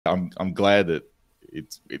I'm glad that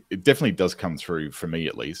it definitely does come through for me,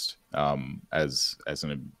 at least, as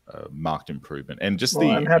a marked improvement. And just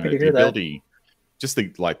I'm happy to hear ability, just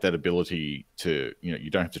that ability to, you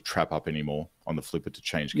don't have to trap up anymore on the flipper to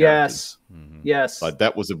change characters. Yes. Like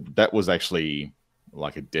that was actually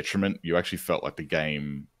like a detriment. You actually felt like the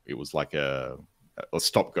game, it was like a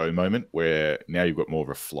stop go moment, where now you've got more of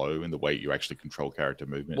a flow in the way you actually control character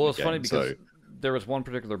movement. Well, it's funny because there was one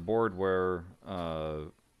particular board where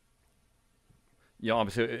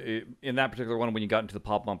obviously in that particular one, when you got into the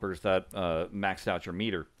pop bumpers, that maxed out your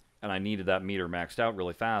meter, and I needed that meter maxed out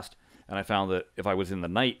really fast. And I found that if I was in the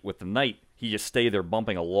knight with the knight, he just stayed there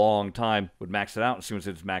bumping a long time, would max it out. As soon as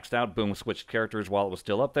it's maxed out, boom, switched characters while it was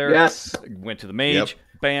still up there. Yes. Went to the mage,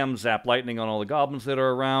 bam, zap lightning on all the goblins that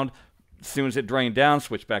are around. As soon as it drained down,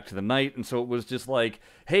 switch back to the knight. And so it was just like,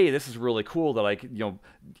 hey, this is really cool that I could,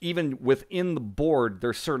 even within the board,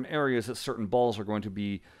 there's certain areas that certain balls are going to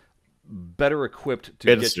be better equipped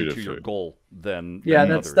to get you to your goal than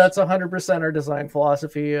others. That's 100% our design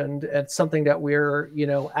philosophy, and it's something that we're,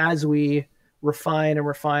 as we refine and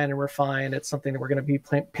refine and refine, it's something that we're going to be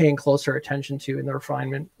paying closer attention to in the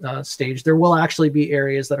refinement stage. There will actually be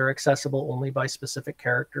areas that are accessible only by specific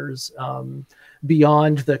characters,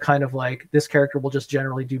 beyond the kind of like, this character will just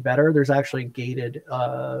generally do better. There's actually gated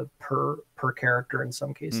per character in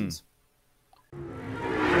some cases.